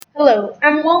Hello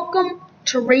and welcome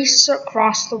to Race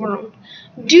Across the World.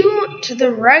 Due to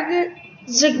the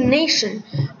resignation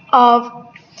of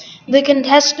the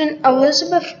contestant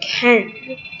Elizabeth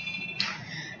Ken,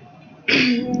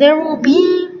 there will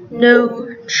be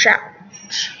no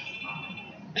challenge.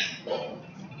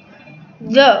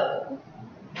 Though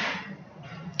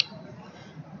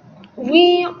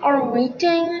we are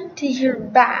waiting to hear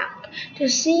back to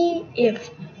see if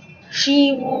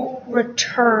she will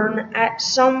return at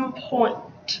some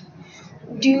point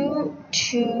due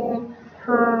to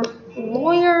her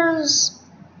lawyer's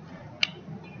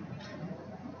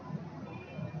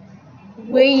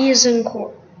ways in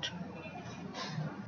court.